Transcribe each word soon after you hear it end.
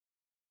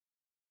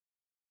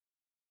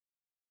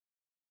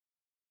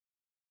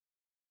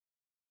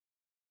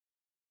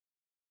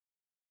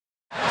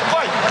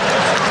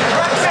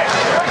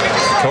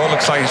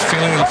looks like he's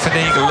feeling the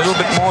fatigue a little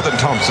bit more than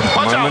Thompson at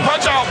the moment.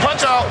 Punch out,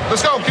 punch out.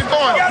 Let's go, keep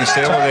going. You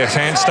see where their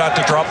hands start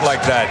to drop like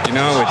that, you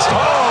know, it's...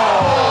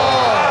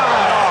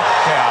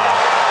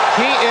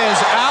 He is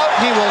out.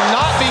 He will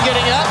not be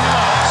getting up.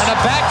 And a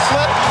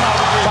backflip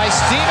by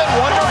Stephen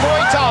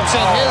Wonderboy Thompson.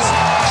 His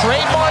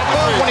trademark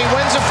move when he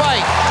wins a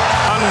fight.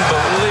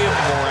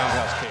 Unbelievable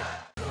roundhouse kick.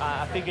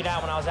 I figured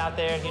out when I was out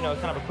there, you know,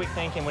 kind of a quick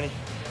thinking. When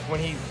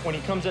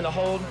he comes in to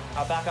hold,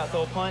 I'll back out,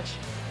 throw a punch,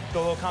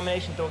 throw a little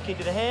combination, throw a kick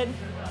to the head.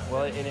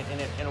 Well,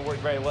 it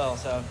worked very well.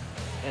 So,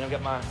 and I've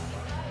got my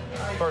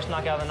first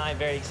knockout of the night.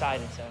 Very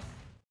excited. So.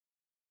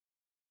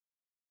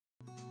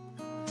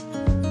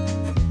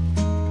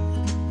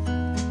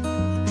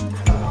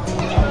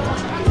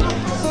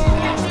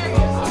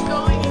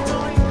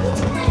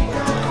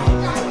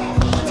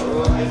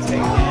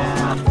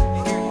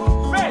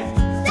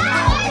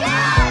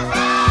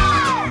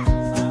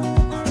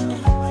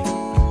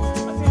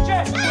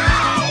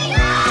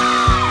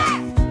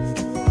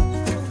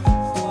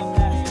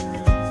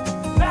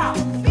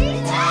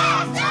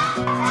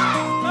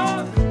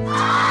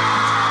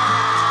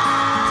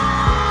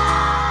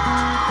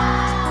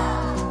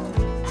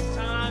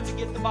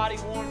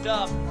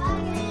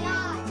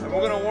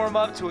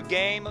 Up to a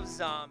game of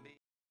zombies.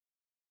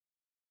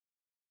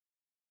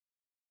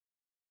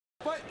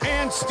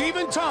 And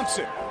Stephen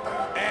Thompson.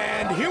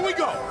 And here we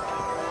go.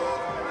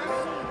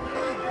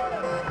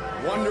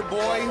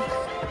 Wonderboy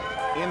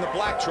in the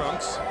black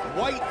trunks,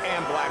 white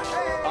and black,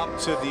 up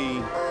to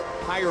the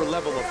higher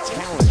level of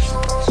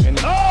talent. And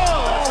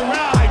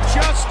I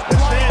just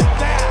like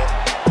that.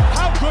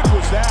 How good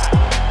was that?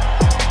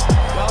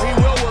 Well, he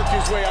will work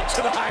his way up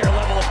to the higher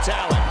level of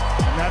talent.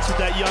 And that's what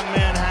that young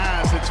man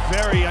has. It's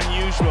very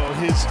unusual.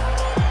 His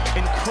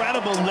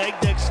incredible leg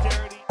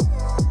dexterity.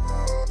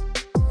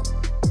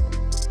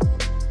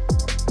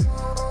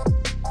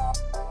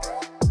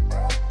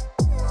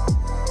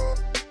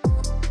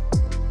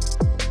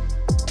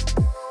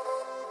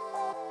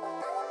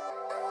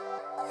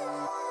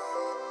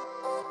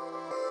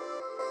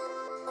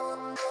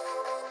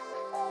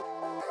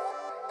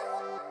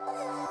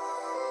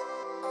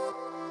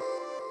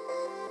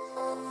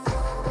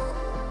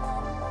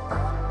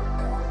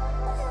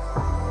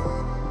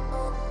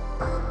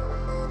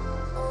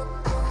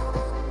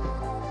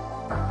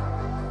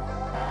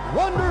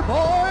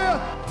 Wonderboy!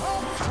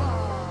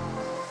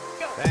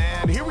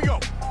 And here we go.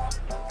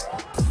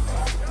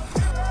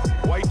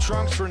 White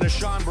trunks for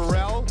Nah-Shon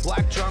Burrell,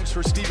 black trunks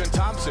for Stephen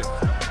Thompson.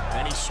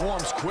 And he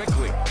swarms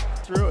quickly.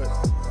 Through it.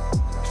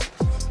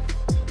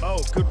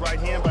 Oh, good right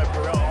hand by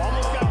Burrell.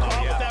 Almost got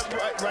caught with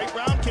that right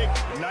round kick.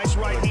 Nice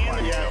right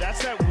hand. Yeah,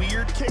 that's that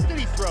weird kick that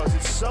he throws.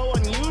 It's so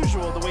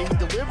unusual the way he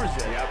delivers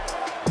it.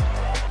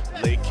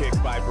 Yep. Leg kick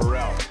by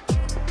Burrell.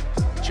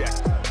 Check.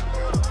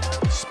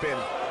 Spin.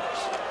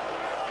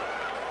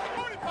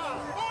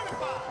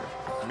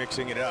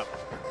 Mixing it up.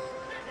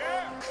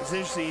 It's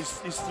interesting,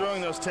 he's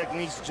throwing those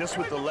techniques just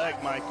with the leg,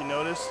 Mike, you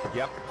notice?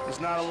 Yep. There's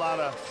not a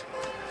lot of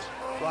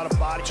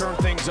body. Turn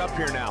things up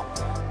here now.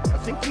 I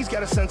think he's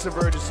got a sense of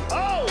urgency.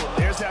 Oh,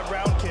 there's that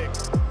round kick.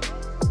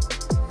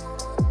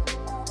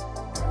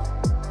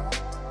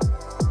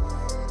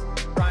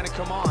 Trying to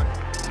come on.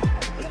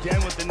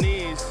 Again with the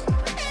knees.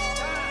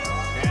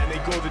 And they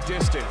go the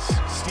distance.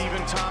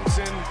 Stephen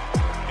Thompson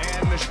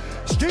and the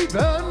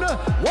Stephen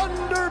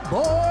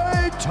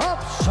Wonderboy Thompson.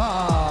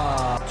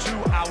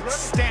 Two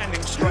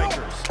outstanding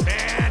strikers.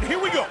 And here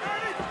we go.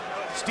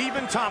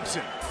 Stephen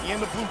Thompson in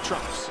the blue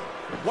trunks.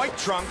 White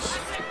trunks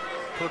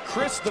for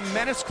Chris the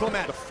Menace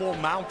Clements. The full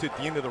mount at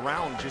the end of the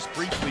round, just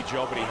briefly,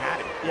 Joe, but he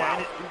had it. Yeah,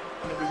 wow.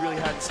 and we really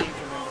hadn't seen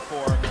from him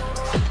before.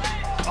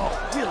 Oh,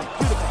 really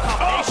beautiful combination.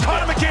 Oh,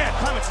 caught him again.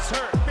 Clements is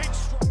hurt. Big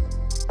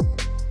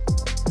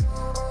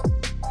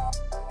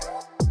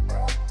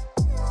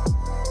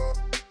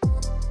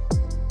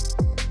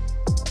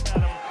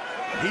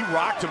He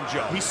rocked him,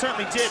 Joe. He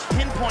certainly did.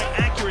 Pinpoint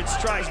accurate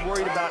strikes.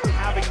 Worried about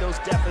having those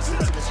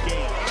deficits in this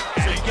game.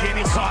 And so again,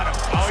 he caught him.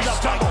 Oh, he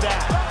stumbled. Like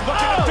that.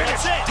 Looking to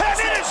finish. And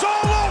it is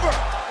all over.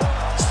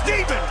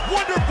 Stephen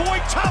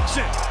Wonderboy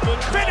Thompson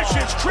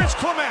finishes Chris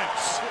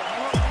Clements.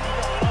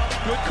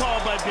 Good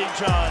call by Big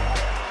John.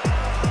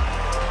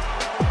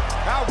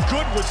 How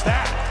good was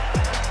that?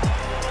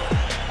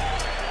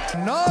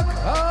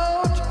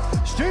 Knockout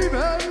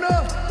Stephen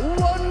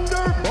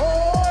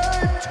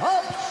Wonderboy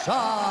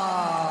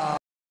Thompson.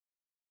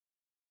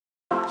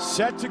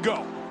 Set to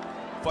go.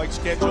 Fight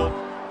scheduled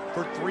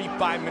for 3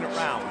 5-minute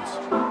rounds.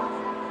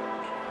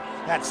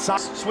 That's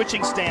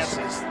switching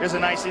stances. There's a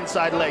nice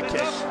inside leg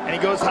kick, and he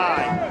goes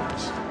high.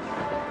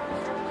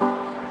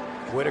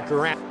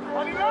 Whittaker.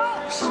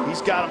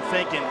 He's got him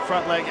thinking.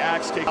 Front leg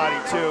axe kick body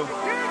too,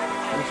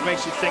 which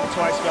makes you think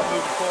twice about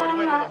moving forward. He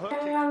went with a hook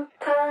kick.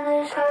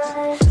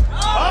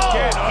 Oh!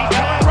 Again,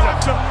 He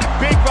rocks him.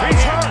 Big right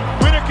hand.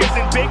 Whittaker's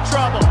in big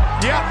trouble.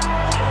 Yep.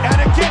 And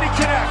again he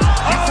connects.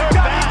 He's hurt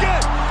got bad. it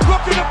again.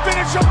 Looking to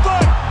finish a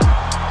fight.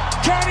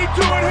 Can he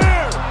do it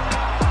here?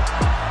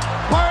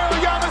 Mario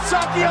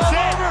Yamasaki all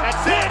over.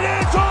 That's it. It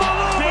is all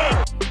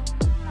over.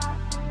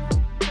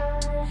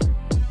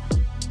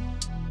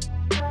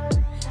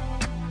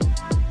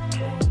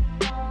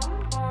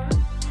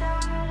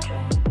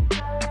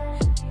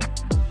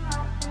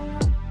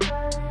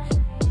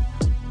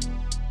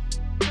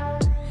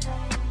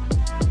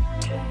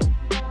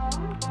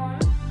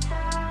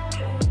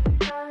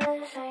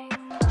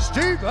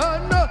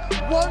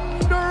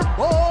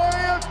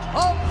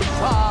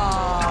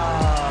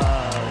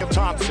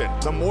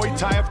 the Muay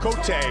Thai of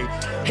Cote.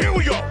 Here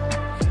we go.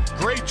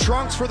 Great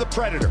trunks for the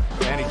Predator.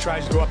 And he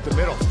tries to go up the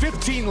middle.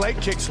 15 leg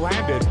kicks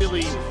landed.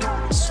 Really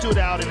stood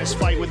out in his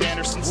fight with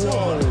Anderson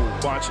Silva.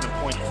 Watching him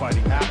point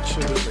fighting.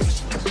 Absolutely.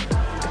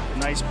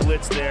 Nice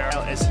blitz there,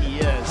 as he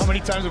is. How many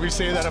times did we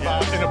say that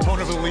about an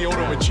opponent of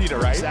Lyoto Machida,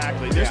 right?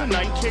 Exactly. There's a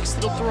night kicks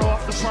that'll throw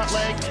off the front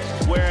leg,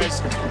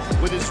 whereas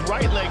with his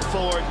right leg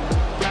forward,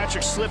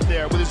 Patrick slipped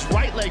there. With his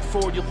right leg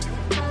forward, you'll...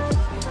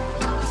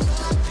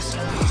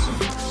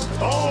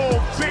 Oh,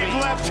 big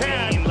left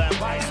hand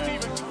by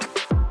Steven.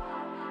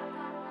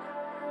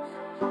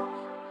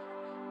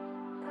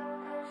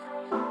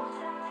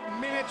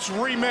 Minutes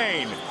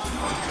remain.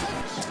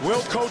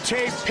 Will Cote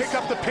pick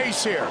up the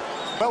pace here?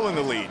 Well in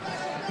the lead.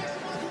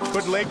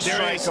 Good leg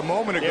strike a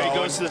moment ago. There he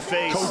goes to the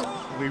face.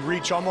 We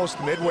reach almost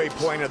midway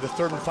point of the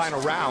third and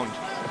final round.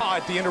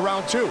 At the end of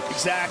round 2.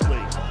 Exactly.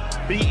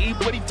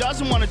 But what he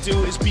doesn't want to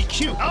do is be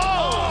cute.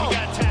 Oh! He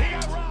got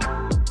tagged.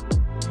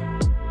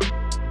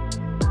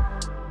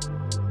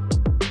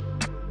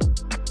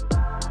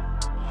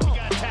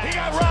 He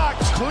got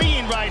rocked.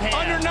 Clean right hand.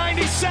 Under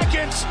 90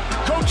 seconds.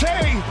 Cote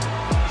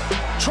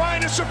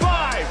trying to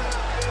survive.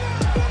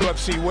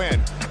 UFC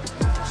win.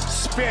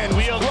 Spin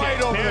Wheel right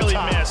kick, over barely the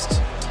top.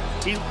 missed.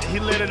 He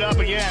lit it up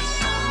again.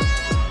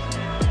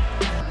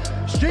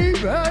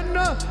 Stephen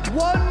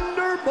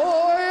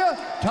Wonderboy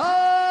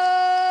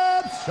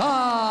Thompson.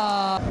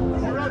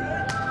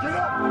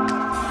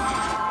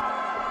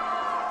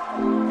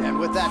 And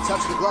with that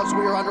touch the gloves,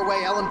 we are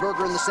underway.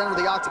 Ellenberger in the center of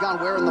the octagon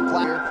wearing the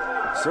platter.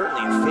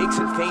 Certainly, fakes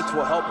and feints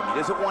will help him.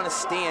 He doesn't want to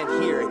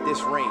stand here at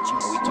this range.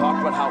 We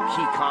talked about how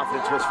key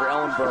confidence was for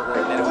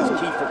Ellenberger and that it was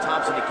key for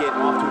Thompson to get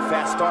off to a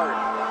fast start.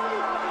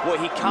 Boy,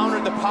 he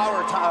countered the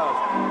power of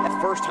that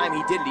first time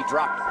he did it, he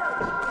dropped it.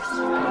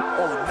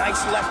 Oh,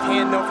 nice left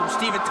hand, though, from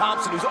Stephen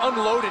Thompson, who's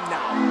unloaded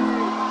now.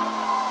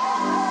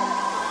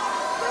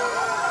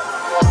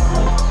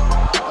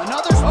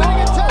 Another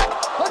spinning attack.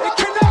 It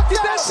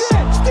connected, that's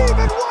it.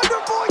 Stephen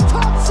Wonderboy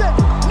Thompson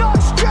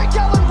knocks Jake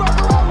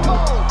Ellenberger out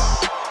cold.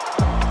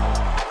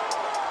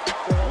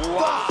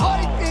 Wow. The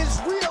hype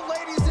is real,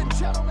 ladies and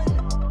gentlemen.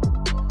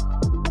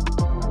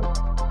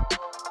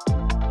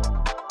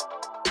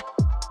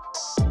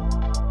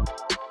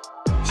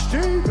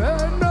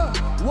 Stephen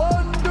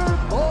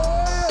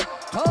Wonderboy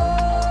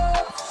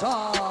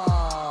Thompson.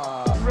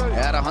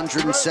 At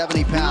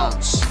 170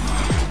 pounds.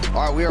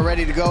 All right, we are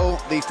ready to go.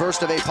 The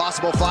first of a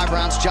possible 5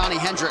 rounds. Johny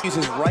Hendricks.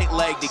 Uses his right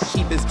leg to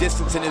keep his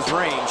distance in his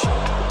range.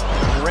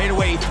 And right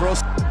away, he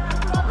throws. There,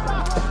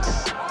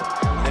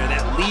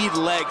 that lead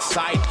leg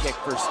side kick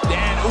for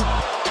Stan. Ooh,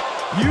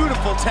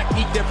 beautiful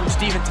technique there from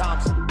Stephen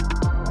Thompson.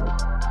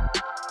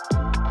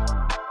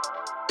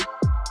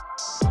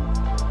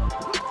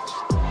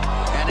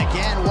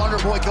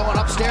 Wonderboy going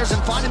upstairs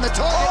and finding the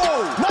target.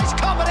 Oh! Nice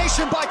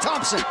combination by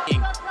Thompson.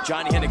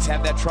 Johny Hendricks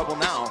have that trouble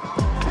now.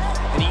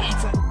 And he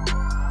eats it.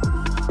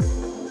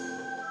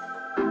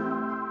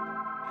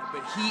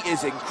 But he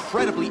is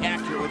incredibly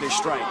accurate with his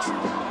strikes.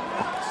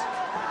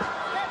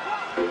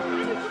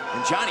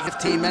 And Johny,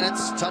 15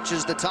 minutes,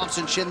 touches the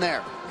Thompson shin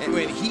there. And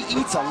he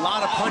eats a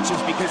lot of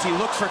punches because he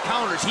looks for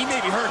counters. He may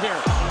be hurt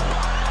here.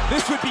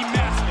 This would be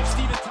massive if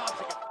Stephen Thompson.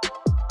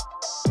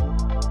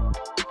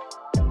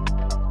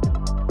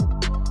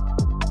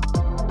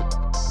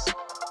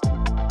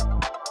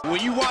 When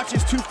you watch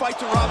his 2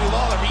 fights with Robbie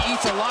Lawler, he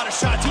eats a lot of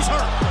shots. He's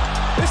hurt.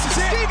 This is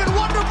it. Stephen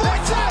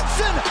Wonderboy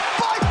Thompson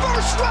by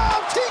first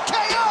round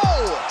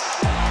TKO.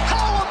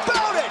 How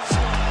about it?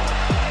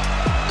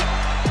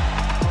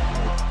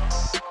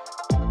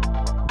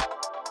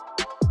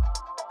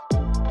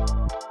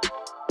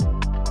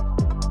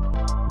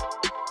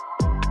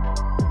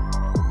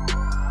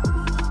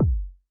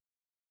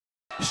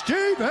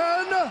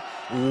 Stephen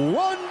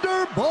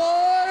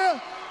Wonderboy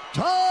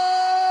Thompson.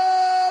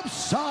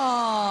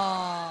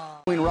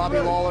 Between Robbie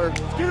Lawler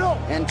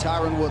and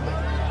Tyron Woodley.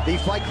 The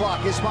fight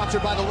clock is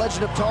sponsored by the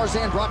legend of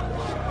Tarzan.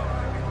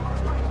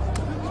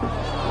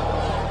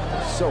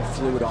 So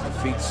fluid on the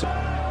feet.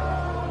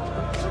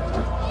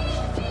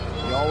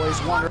 You always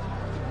wonder.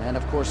 And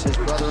of course his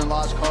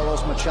brother-in-law is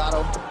Carlos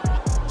Machado.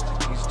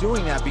 He's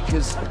doing that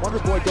because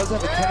Wonderboy does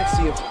have a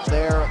tendency of...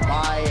 There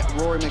by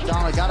Rory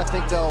MacDonald. Gotta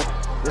think though,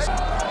 this...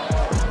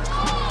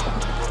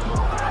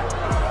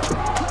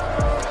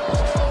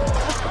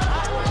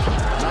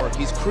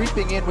 He's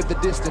creeping in with the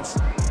distance.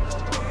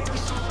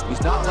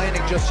 He's not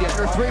landing just yet.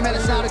 Under 3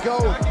 minutes now to go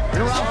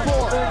in round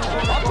 4.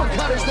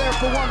 Uppercut is there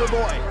for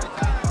Wonderboy.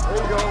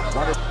 There you go.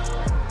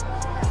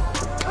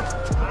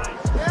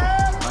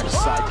 Nice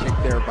side kick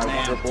there by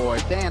Wonderboy.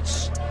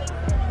 Dance.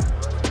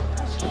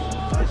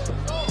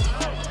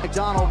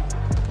 MacDonald.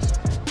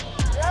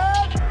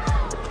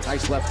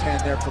 Nice left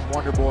hand there from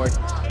Wonderboy.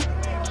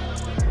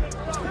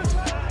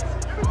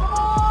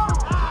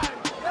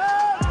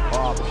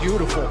 Oh,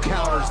 beautiful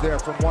counters there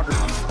from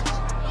Wonderboy.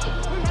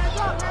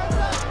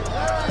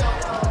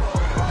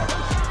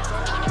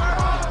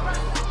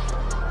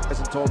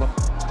 Hasn't told him.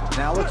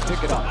 Now let's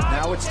pick it up.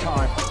 Now it's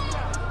time.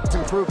 It's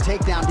improved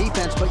takedown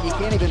defense, but you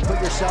can't even put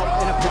yourself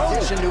in a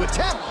position to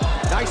attempt.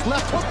 Nice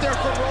left hook there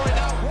from Rory.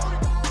 Now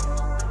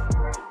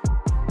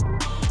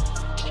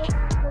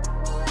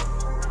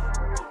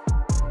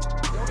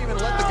don't even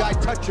let the guy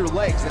touch your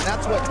legs, and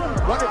that's what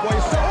Wonderboy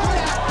is so good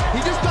at.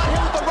 He just got hit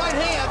with the right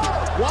hand.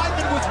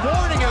 Weidman was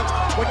warning him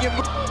when you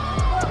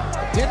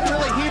didn't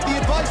really heed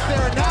the advice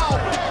there, and now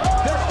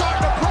they're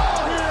starting to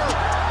brawl here.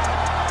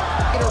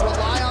 To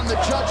rely on the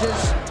judges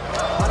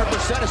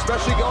 100%,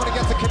 especially going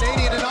against the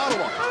Canadian in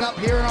Ottawa. Up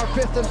here in our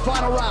 5th and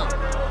final round.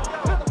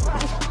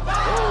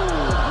 Oh,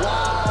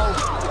 wow.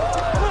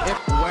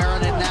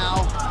 Wearing it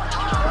now.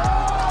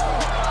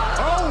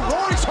 Oh,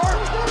 Rory's hurt.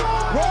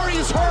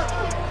 Rory's hurt.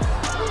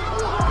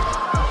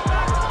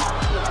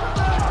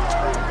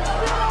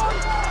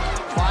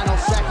 Final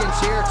seconds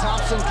here.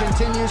 Thompson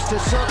continues to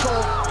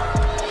circle.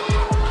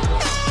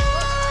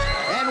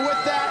 And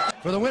with that,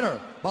 For the winner,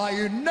 by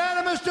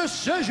unanimous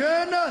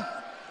decision,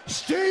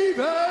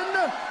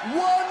 Stephen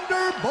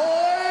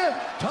Wonderboy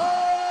Thompson.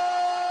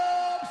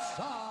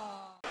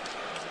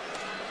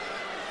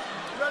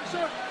 You ready,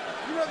 sir?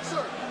 You ready,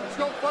 sir? Let's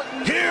go.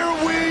 Here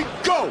we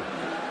go.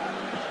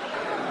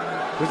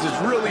 This is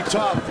really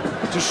tough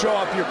to show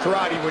off your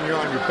karate when you're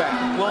on your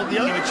back. Well, the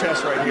other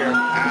chest right here.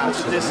 That's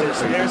what this is.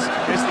 There's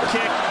the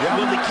kick. Yeah.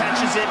 Woodley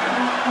catches it.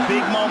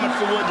 Big moment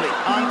for Woodley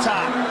on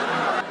top.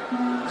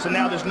 So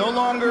now there's no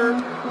longer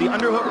the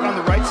underhook on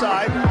the right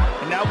side,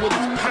 and now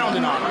Woodley's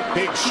pounding on him.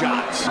 Big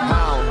shots.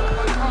 Pound.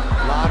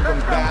 A lot of them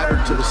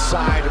battered to the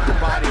side of the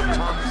body of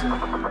Thompson.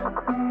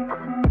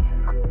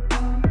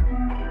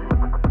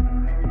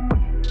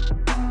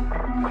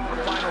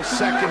 Final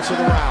seconds of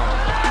the round.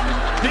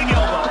 Big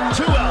elbow,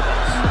 2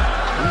 elbows.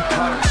 He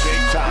caught him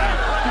big time.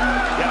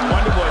 Yeah,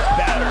 Wonderboy's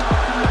battered.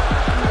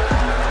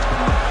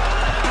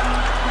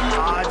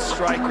 Odd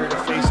striker to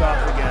face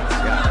off against.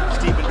 Yeah,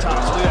 Stephen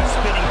Thompson. Look at that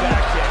spinning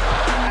back kick.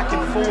 Back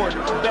and forward.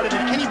 Better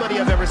than anybody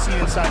I've ever seen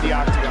inside the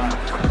octagon.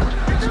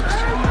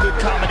 Good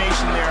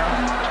combination there.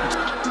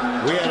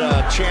 We had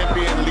a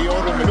champion,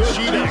 Lyoto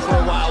Machida, for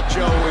a while.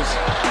 Joe was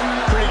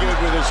pretty good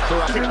with his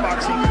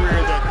kickboxing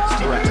career that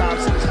Stephen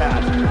Thompson has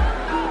had.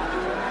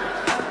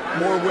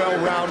 More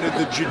well-rounded,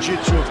 the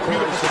jiu-jitsu, of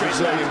course, the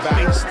Brazilian back.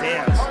 Big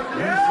stance.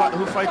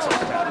 Who fights like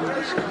that?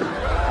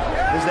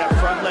 There's that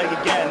front leg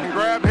again.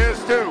 Grab his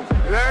too.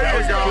 There That you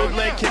was go. a good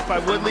leg kick by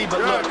Woodley, but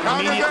look,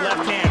 immediate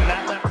left hand.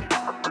 That left hand.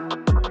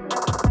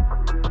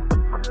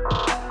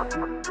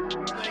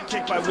 Leg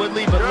kick by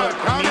Woodley, but look,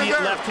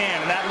 immediate left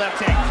hand. And that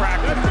left hand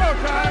cracked him. Let's go,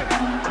 Ty.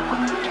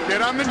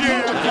 Get on the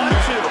jam. 1-2.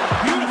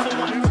 Beautiful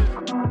 1-2.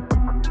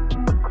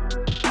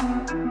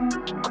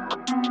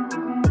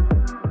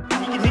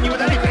 He can hit you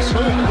with anything.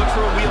 Boom, look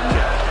for a wheel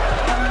kick.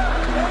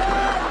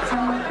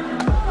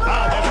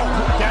 Ah,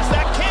 that's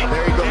that kick.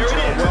 There you go, There it Joe.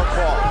 is. Well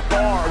called.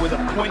 Bar with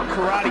a point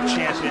karate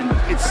champion.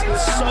 It's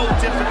so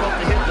difficult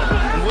to hit them.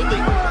 And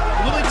Woodley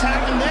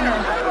tagged him there.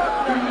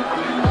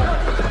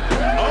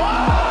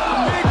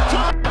 Oh, big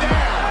time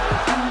there.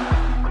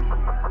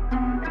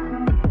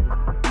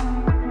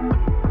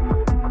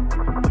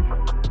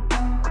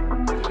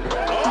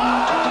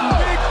 Oh,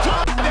 big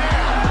time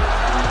there.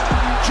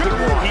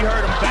 He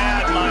hurt him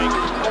bad, Mike.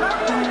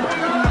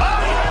 Oh,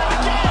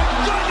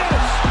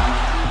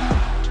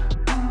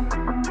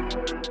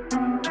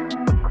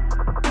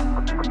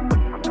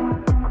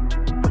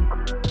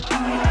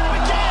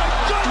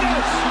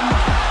 goodness.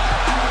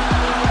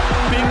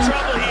 Big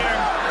trouble here.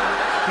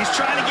 He's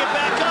trying to get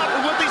back up,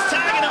 and Woodley's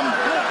tagging him.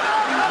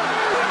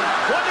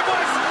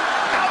 Wonderboy's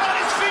out on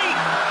his feet.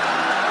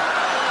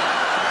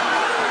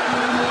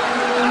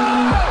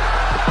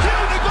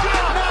 Here we go.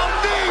 Now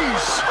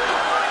knees.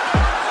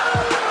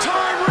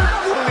 Tyron,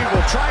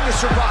 unbelievable, trying to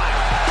survive.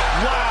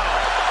 Wow.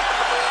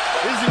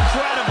 This is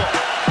incredible.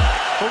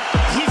 Oh,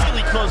 he's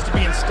really close to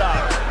being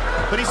stopped.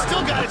 But he's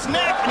still got his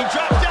neck, and he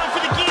drops down for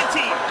the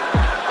guillotine.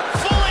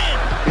 Full in.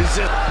 Is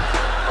it?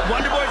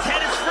 Wonderboy's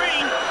head is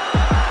free.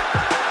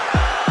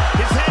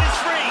 His head is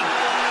free.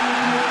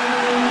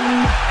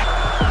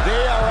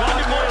 They are on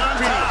Wonderboy their on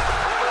feet. top.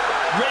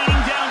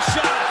 Raining down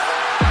shots.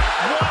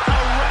 What a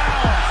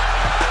round.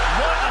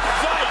 What a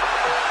fight.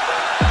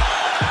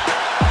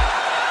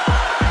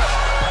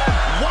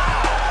 Wow.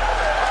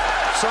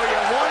 So you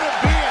want to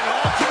be an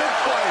ultimate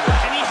fighter.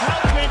 And he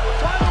helped me.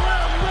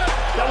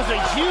 That was a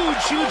huge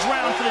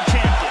round for the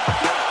champion.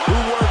 Who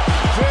worked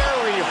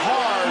very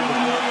hard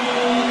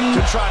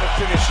to try to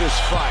finish this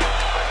fight.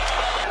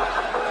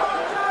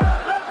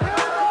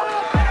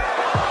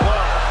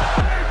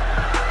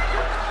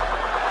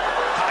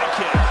 High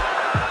kick.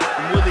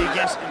 And Woodley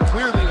against him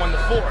clearly won the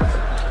 4th.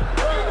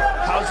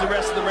 How's the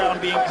rest of the round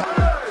being?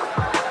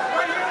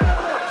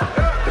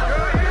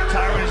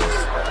 Tyron is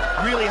just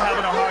really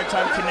having a hard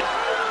time connecting.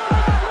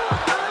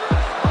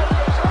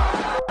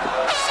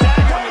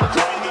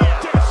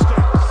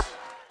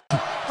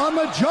 A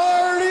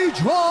majority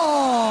draw.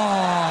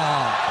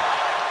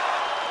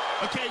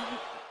 Okay.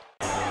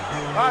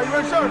 All right, you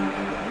ready, sir?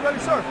 You ready,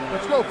 sir?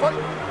 Let's go. Fight.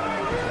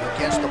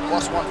 against the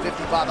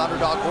 +155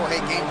 underdog Jorge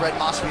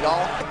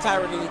Masvidal.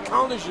 Tyron, and he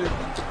counters you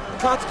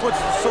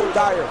consequences are so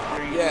dire.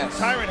 Yes.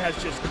 Tyron has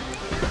just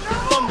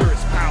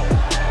thunderous power.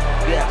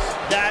 Yes.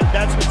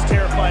 That's what's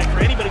terrifying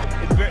for anybody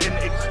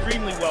and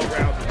extremely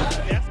well-rounded.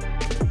 Yes.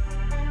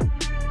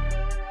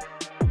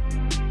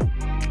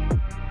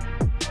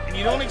 And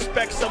you don't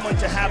expect someone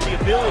to have the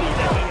ability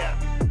that he has.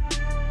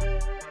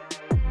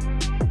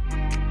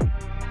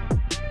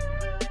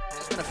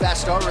 He's been a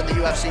fast starter in the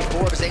UFC.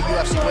 4 of his 8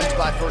 UFC wins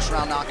by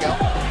first-round knockout.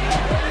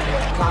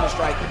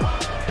 Counter-striking.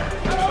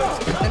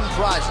 And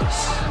prizes.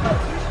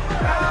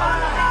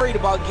 Worried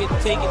about getting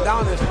taken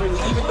down as freely,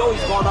 even though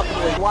he's gone up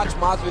and they watch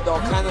Masvidal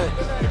kind of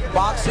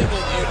boxing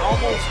and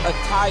almost a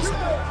tie.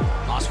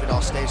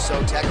 Masvidal stays so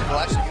technical.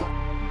 Actually,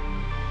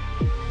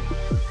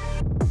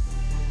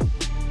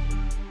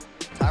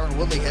 Tyron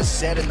Woodley has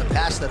said in the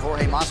past that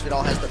Jorge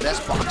Masvidal has the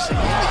best boxing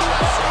in the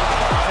UFC.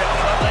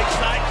 Leg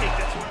side kick,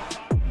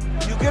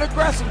 you get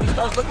aggressive, he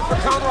starts looking for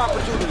counter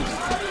opportunities.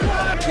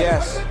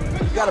 Yes,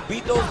 you got to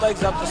beat those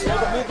legs up to slow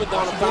the movement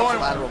down. The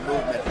lateral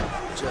movement,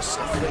 just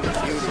a thing of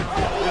beauty. Look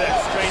at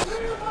that straight.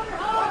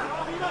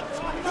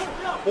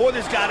 Or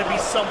there's got to be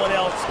someone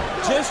else.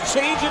 Just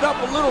change it up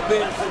a little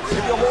bit.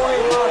 If you're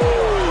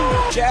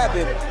Jorge jab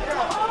it.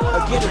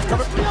 Again, it's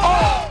coming.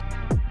 Oh!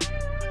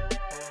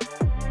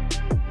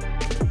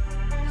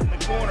 In the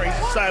corner, he's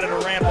decided to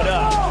ramp it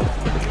up.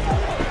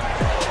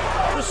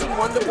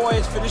 Wonderboy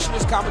is finishing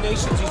his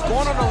combinations. He's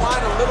going on the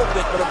line a little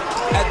bit, but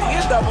at the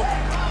end of them,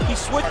 he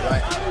switched.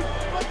 Right.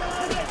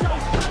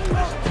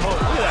 Oh,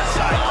 look at that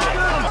side kick.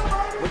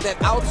 With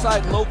that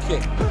outside low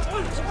kick.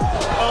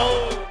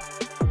 Oh.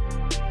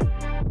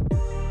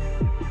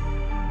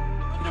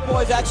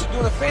 Wonderboy is actually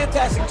doing a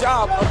fantastic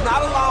job of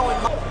not allowing.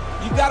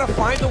 You got to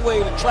find a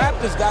way to trap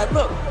this guy.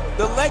 Look,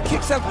 the leg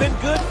kicks have been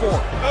good for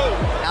him. Oh.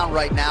 Down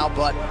right now,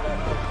 but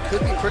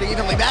could be pretty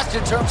evenly matched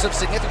in terms of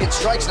significant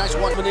strikes. Nice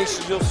one.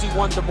 Combinations you'll see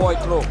Wonderboy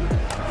through.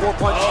 4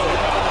 punches. Oh,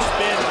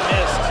 spin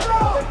missed.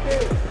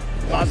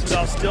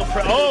 Masvidal still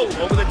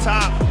over the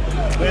top.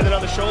 Landed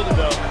on the shoulder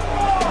though.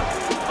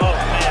 Oh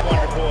man,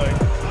 Wonderboy.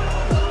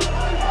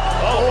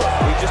 Oh,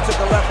 he just took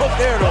a left hook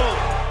there though.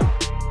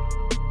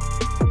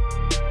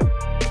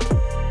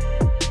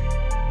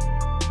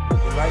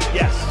 Right?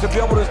 Yes. To be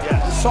able to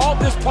solve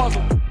this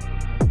puzzle.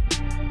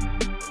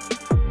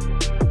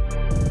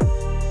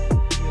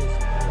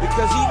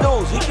 Because he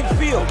knows, he can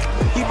feel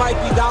he might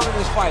be down in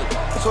this fight.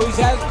 So he's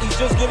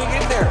just getting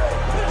in there,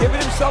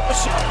 giving himself a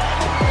shot.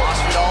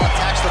 Masvidal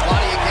attacks the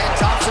body again.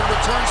 Thompson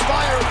returns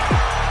fire.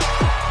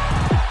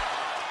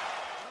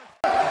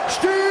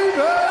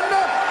 Stephen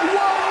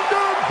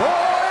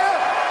Wonderboy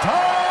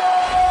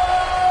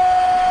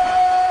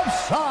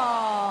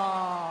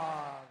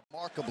Thompson.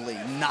 Remarkably,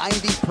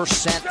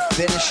 90%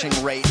 finishing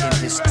rate in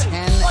his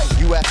 10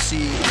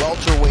 UFC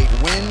welterweight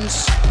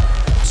wins.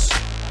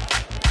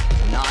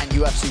 9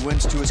 UFC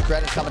wins to his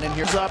credit coming in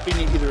here. He's up in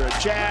either a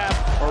jab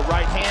or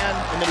right hand,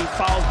 and then he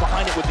follows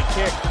behind it with the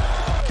kick.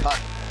 Cut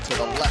to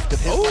the left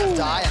of his left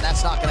eye, and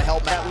that's not going to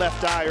help that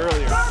left eye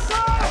earlier.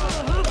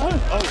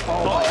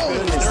 Oh my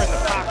goodness, they're in the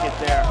pocket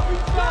there.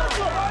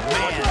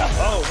 Man,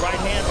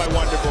 right hand by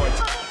Wonderboy.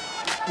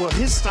 Well,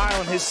 his style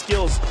and his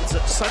skills,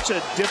 it's such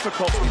a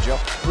difficult. Joe,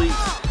 please.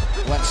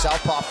 Went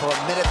southpaw for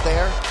a minute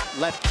there.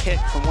 Left kick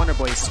from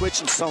Wonderboy. He's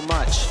switching so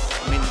much.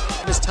 I mean,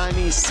 this time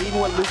he's seen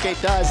what Luque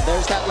does.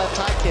 There's that left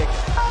high kick.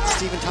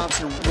 Stephen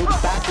Thompson moves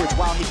backwards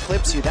while he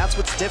clips you. That's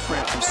what's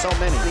different from so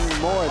many. He's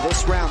more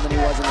this round than he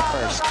was in the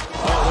first.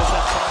 Oh, there's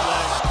that front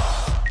leg.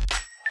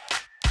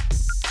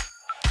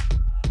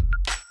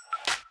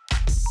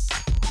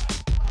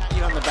 Pat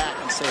you on the back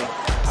and say,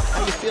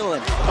 how you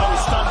feeling? Oh, he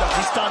stunned him.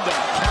 He stunned him.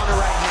 Counter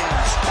right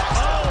hands.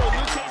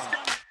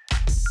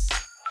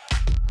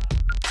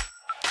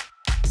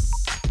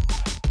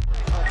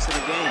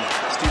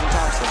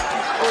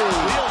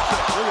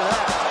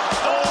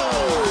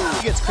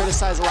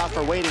 Criticized a lot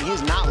for waiting.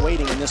 He's not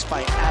waiting in this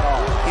fight at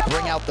all. He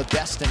bring out the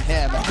best in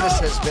him, and this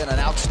has been an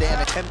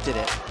outstanding. Attempted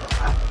it.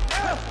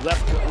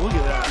 Left, look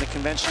at that. And the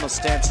conventional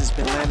stance has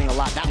been landing a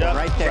lot. That one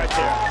right there. Right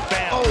there.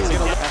 Bam. Oh,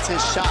 that's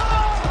his shot.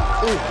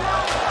 Ooh.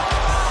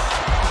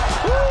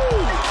 Woo.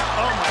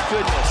 Oh my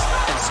goodness.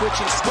 And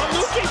switching stance. But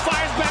Luque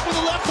fires back with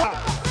the left hook.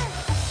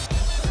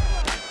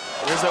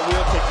 There's that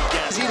wheel kick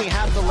again. He's eating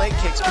half the leg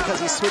kicks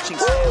because he's switching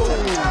stance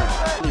every time.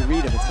 You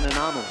read it, it's an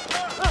anomaly.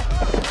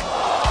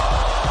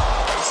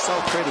 So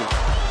pretty.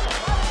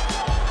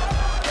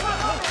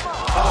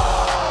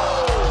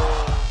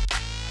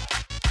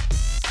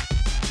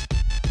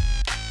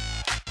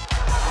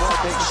 More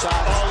big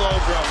shots all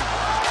over him.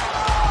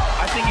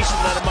 I think he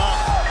should let him up.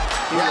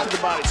 He to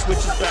the body,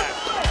 switches back.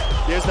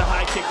 There's the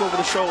high kick over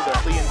the shoulder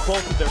in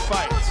both of their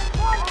fights.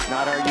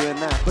 Not arguing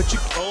that. But you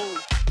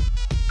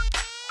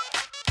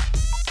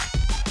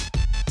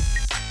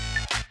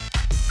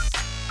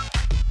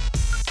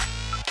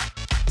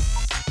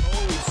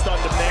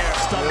stunned him there.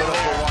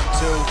 Beautiful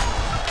 1-2.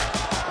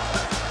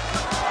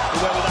 He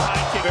went with a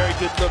high kick. Very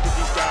good look at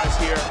these guys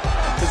here.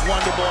 This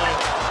Wonderboy.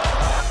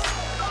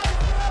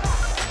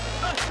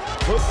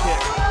 Hook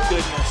kick.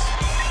 Goodness.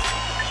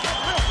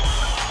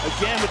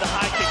 Again with a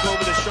high kick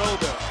over the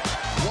shoulder.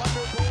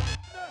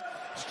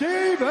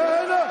 Stephen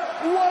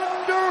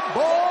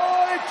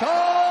Wonderboy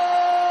Thompson.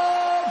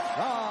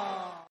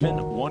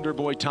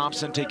 Wonderboy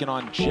Thompson taking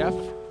on Geoff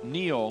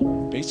Neal.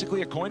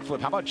 Basically a coin flip.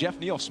 How about Geoff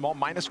Neal? Small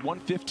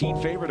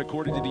 -115 favorite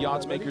according to the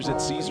odds makers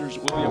at Caesars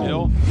William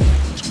Hill.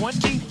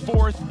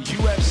 24th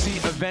UFC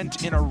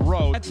event in a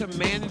row. Had to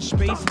manage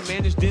space and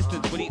manage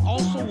distance, but he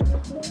also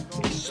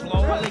is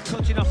slowly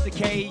cutting off the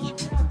cage.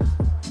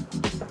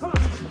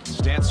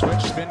 Stand switch,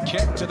 spin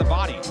kick to the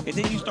body. And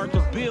then you start to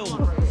build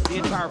the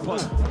entire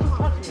punch.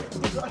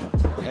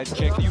 Head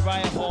kick.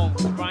 Uriah Hall,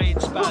 Ryan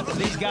Spence.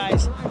 These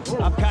guys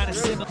are kind of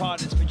similar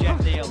partners for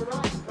Geoff Neal.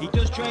 He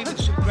does train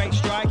with some great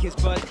strikers,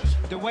 but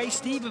the way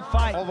Stephen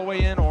fights. All the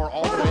way in or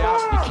all the way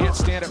out. You can't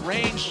stand at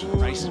range.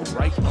 Nice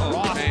right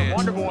cross from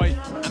Wonderboy.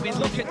 I mean,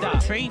 look at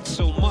that. Trains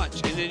so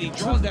much, and then he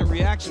draws that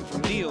reaction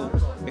from Neal,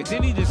 and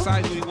then he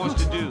decides what he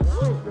wants to do.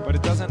 But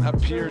it doesn't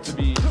appear to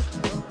be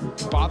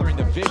bothering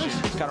the vision.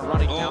 He's kind of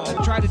running down.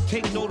 Try to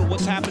take note of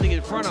what's happening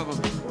in front of him.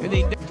 And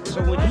they,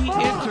 so when he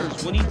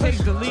enters, when he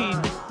takes the lead,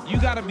 you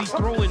got to be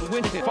throwing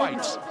with him.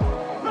 Fights.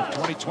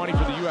 2020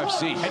 for the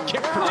UFC. Head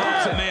kick for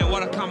Thompson. Oh, man,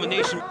 what a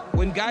combination.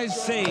 When guys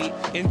say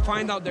and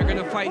find out they're going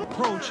to fight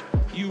approach,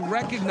 you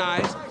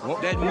recognize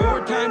that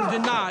more times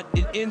than not,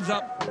 it ends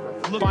up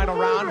Final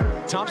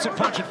round. Thompson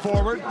punching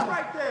forward.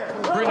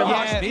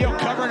 Neal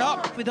covering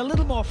up. With a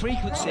little more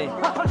frequency,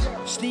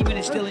 Stephen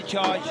is still in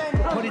charge,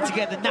 putting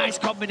together nice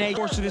combination.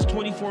 Course of this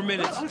 24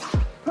 minutes.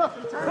 A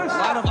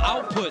lot of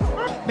output.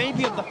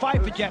 Maybe of the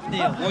fight for Geoff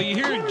Neal. Well, you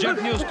hear Geoff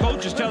Neal's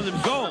coach is telling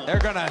him go. They're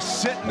going to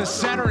sit in the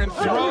center and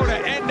throw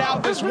to end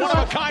out this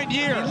one-of-a-kind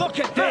year. Look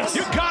at this.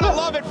 You got to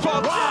love it,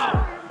 folks.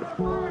 Wow.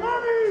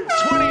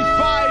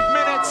 25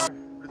 minutes.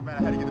 This man,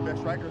 I had to get the best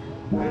striker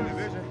in the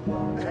division.